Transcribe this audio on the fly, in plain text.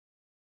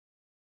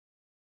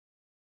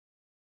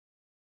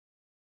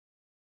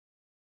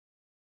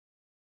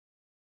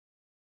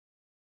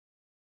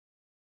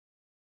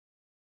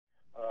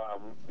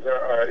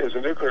There is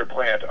a nuclear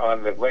plant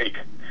on the Lake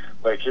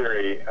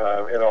Erie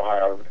in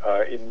Ohio,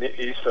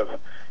 east of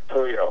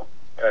Toledo,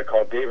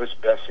 called Davis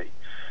Besse.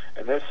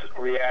 And this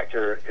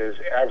reactor is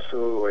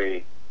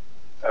absolutely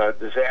a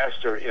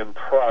disaster in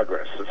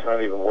progress. It's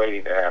not even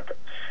waiting to happen.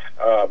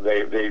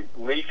 They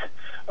leaked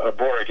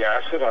boric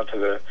acid onto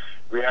the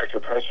reactor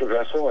pressure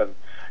vessel and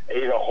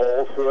ate a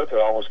hole through it that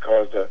almost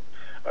caused a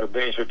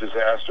major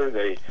disaster.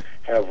 They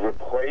have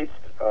replaced,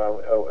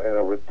 in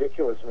a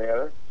ridiculous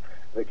manner,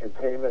 the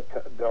containment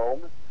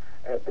dome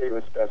at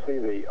Davis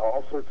Besse.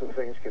 All sorts of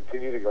things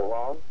continue to go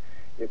wrong.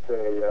 It's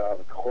a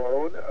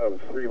clone of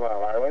 3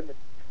 Mile Island.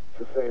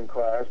 It's the same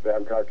class.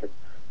 Babcock and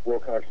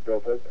Wilcox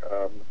built it.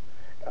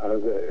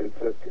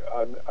 It's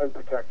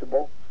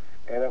unprotectable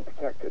and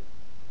unprotected.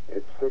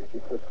 Its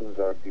safety systems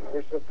are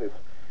deficient.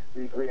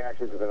 These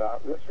reactors have been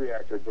this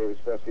reactor at Davis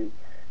Besse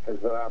has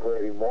been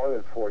operating more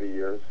than 40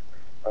 years,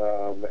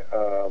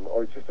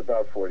 or just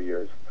about 40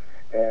 years,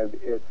 and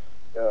it's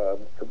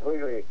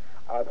completely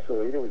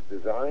obsolete. It was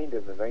designed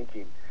in the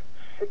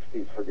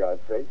 1960s, for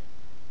God's sake.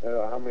 I don't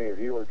know how many of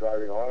you are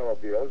driving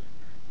automobiles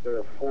that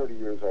are 40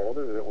 years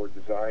older that were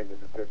designed in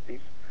the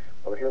 50s.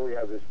 Well, here we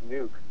have this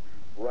nuke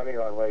running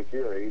on Lake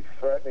Erie,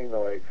 threatening the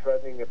lake,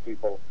 threatening the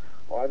people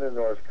on the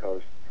North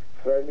Coast,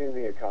 threatening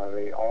the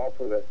economy, all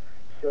for the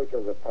sake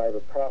of the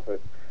private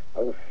profit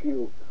of a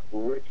few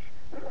rich,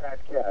 fat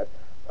cat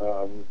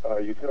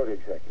utility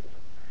executives.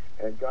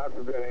 And God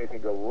forbid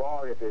anything go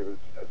wrong at Davis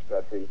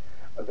Besse,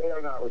 they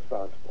are not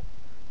responsible.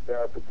 They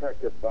are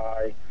protected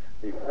by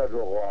the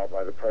federal law,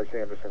 by the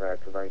Price-Anderson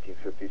Act of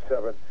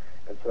 1957.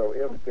 And so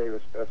if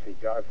Davis Besse,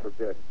 God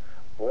forbid,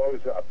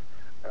 blows up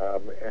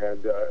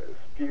and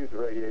spews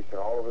radiation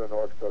all over the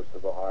north coast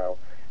of Ohio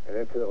and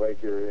into the Lake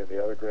Erie and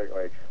the other Great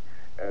Lakes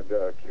and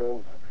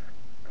kills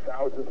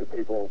thousands of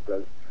people,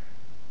 does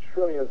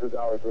trillions of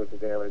dollars worth of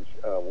damage,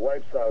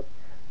 wipes out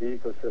the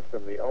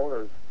ecosystem, the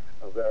owners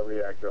of that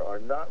reactor are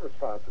not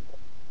responsible.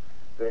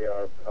 They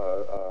are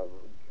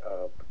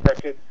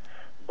protected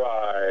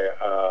by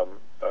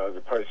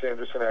the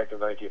Price-Anderson Act of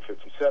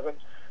 1957.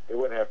 They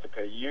wouldn't have to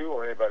pay you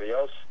or anybody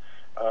else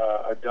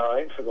a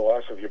dime for the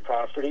loss of your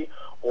property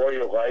or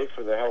your life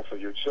or the health of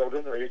your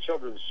children or your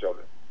children's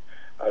children.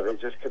 They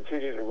just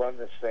continue to run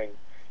this thing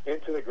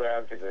into the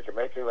ground because they can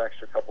make an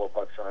extra couple of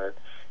bucks on it.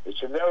 It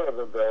should never have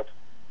been built.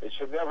 It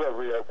should never have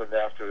reopened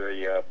after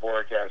the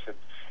boric acid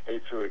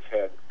ate through its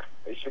head.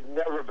 They should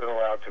never have been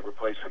allowed to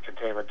replace the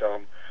containment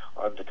dome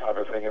on the top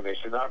of the thing, and they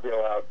should not be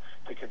allowed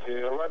to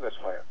continue to run this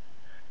plant.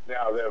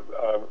 Now, the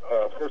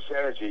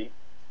FirstEnergy,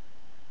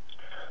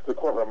 the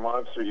corporate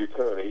monster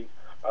utility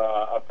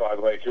up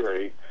on Lake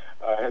Erie,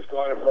 has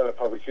gone in front of the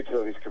Public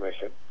Utilities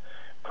Commission,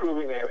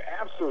 proving they have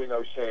absolutely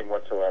no shame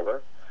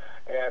whatsoever,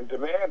 and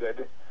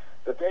demanded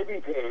that they be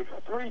paid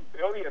 $3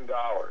 billion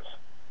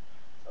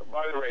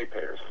by the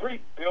ratepayers, $3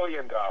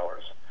 billion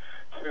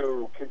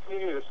to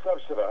continue to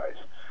subsidize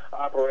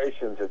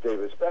operations at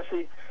Davis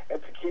Besse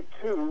and to keep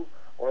 2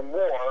 or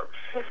more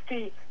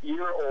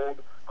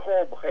 50-year-old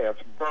coal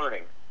plants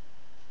burning.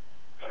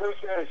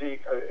 FirstEnergy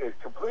is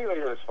completely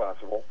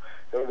irresponsible.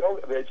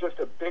 They're just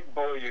a big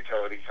bully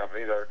utility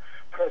company. Their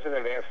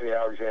president, Anthony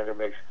Alexander,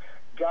 makes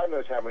God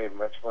knows how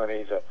much money.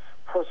 He's a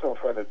personal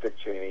friend of Dick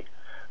Cheney.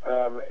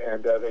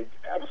 And they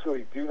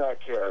absolutely do not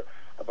care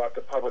about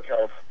the public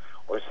health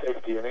or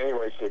safety in any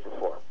way, shape, or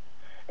form.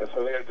 And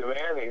so they are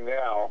demanding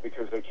now,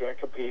 because they can't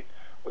compete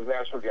with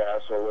natural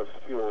gas or with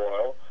fuel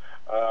oil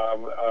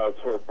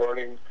for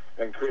burning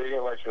and creating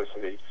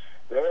electricity,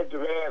 they're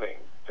demanding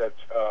that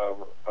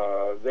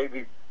they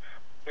be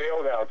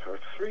bailed out for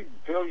 $3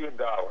 billion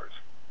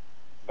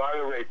by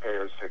the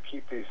ratepayers to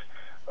keep this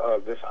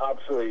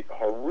obsolete,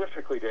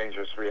 horrifically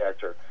dangerous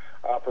reactor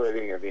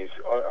operating in these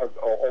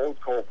old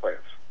coal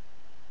plants.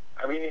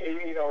 I mean,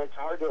 it's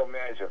hard to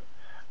imagine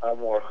a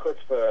more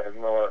chutzpah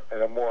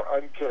and a more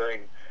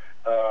uncaring,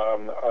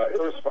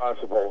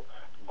 irresponsible,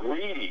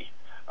 greedy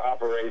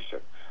operation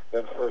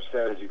than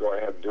FirstEnergy going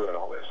ahead and doing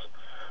all this.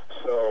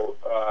 So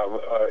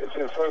it's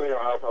in front of the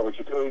Ohio Public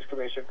Utilities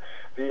Commission.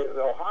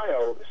 The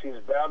Ohio seems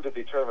bound to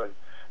determine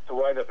to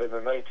wind up in the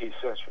 19th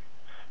century.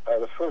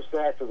 The first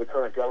act of the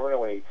current governor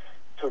when he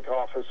took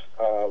office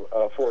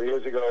 4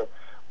 years ago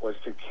was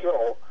to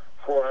kill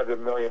 $400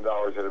 million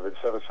that had been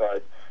set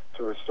aside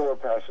to restore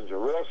passenger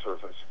rail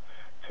service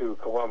to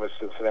Columbus,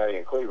 Cincinnati,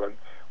 and Cleveland,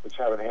 which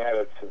haven't had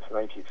it since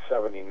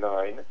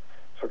 1979,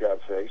 for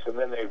God's sakes. And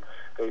then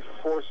they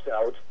forced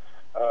out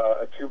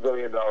a $2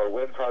 billion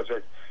wind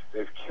project.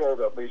 They've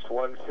killed at least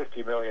one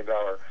 $50 million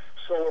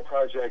solar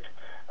project.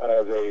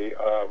 They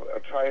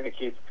are trying to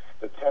keep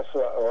the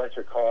Tesla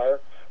electric car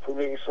from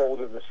being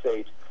sold in the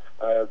state.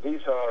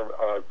 These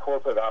are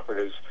corporate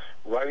operatives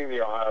running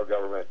the Ohio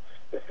government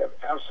that have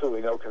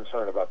absolutely no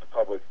concern about the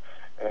public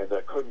and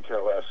couldn't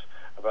care less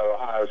about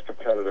Ohio's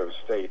competitive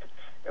state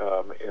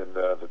in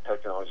the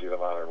technology of the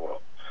modern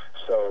world.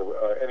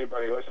 So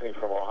anybody listening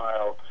from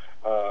Ohio,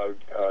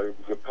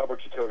 the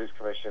Public Utilities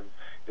Commission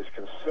is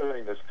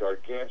considering this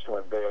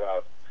gargantuan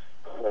bailout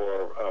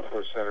for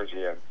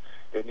FirstEnergy, and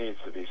it needs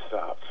to be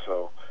stopped.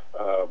 So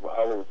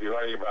I will be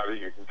writing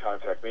it, you can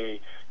contact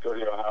me. Go to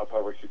the Ohio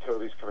Public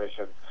Utilities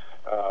Commission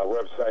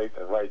website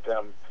and write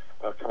them.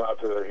 Come out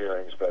to their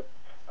hearings. But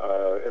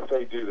if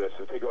they do this,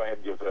 if they go ahead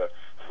and give the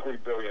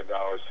 $3 billion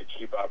to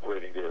keep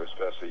operating Davis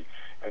Besse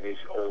and these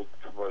old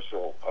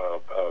commercial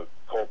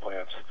coal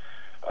plants,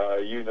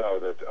 you know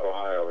that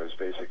Ohio is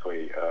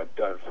basically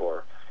done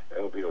for.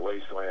 It'll be a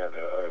wasteland,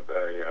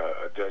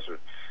 a desert,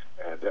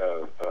 and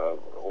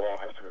we'll all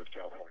have